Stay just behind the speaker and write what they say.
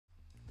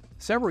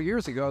Several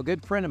years ago, a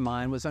good friend of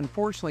mine was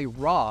unfortunately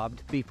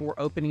robbed before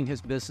opening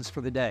his business for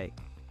the day.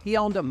 He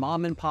owned a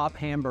mom and pop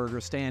hamburger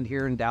stand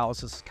here in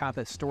Dallas. It's kind of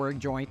a historic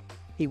joint.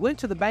 He went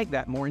to the bank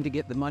that morning to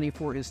get the money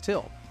for his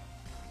till.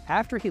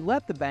 After he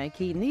left the bank,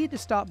 he needed to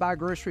stop by a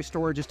grocery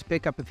store just to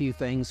pick up a few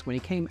things. When he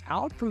came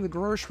out from the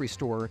grocery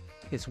store,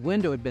 his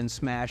window had been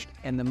smashed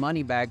and the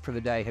money bag for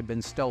the day had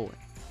been stolen.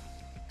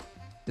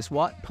 It's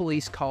what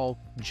police call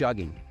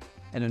jugging,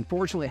 and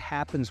unfortunately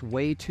happens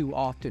way too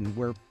often,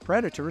 where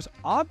predators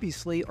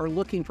obviously are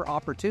looking for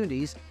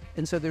opportunities,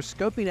 and so they're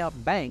scoping out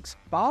banks,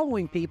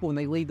 following people when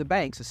they leave the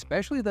banks,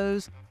 especially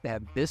those that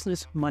have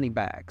business money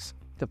bags,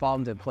 to follow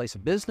them to a place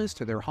of business,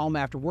 to their home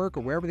after work,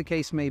 or wherever the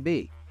case may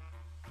be.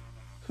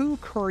 Who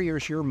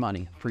couriers your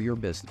money for your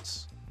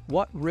business?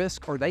 What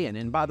risk are they in?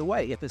 And by the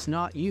way, if it's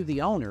not you,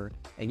 the owner,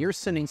 and you're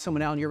sending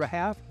someone out on your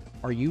behalf,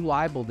 are you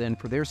liable then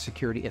for their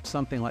security if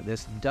something like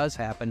this does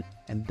happen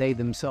and they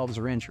themselves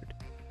are injured?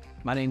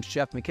 My name's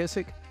Jeff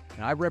McKissick,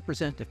 and I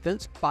represent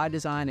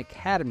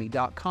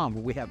DefenseByDesignAcademy.com,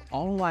 where we have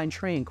online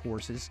training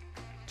courses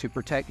to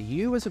protect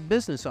you as a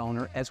business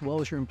owner as well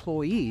as your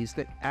employees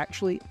that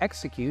actually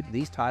execute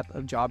these type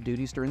of job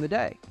duties during the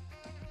day.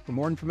 For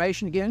more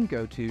information, again,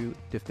 go to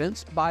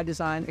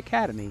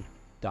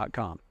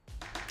DefenseByDesignAcademy.com.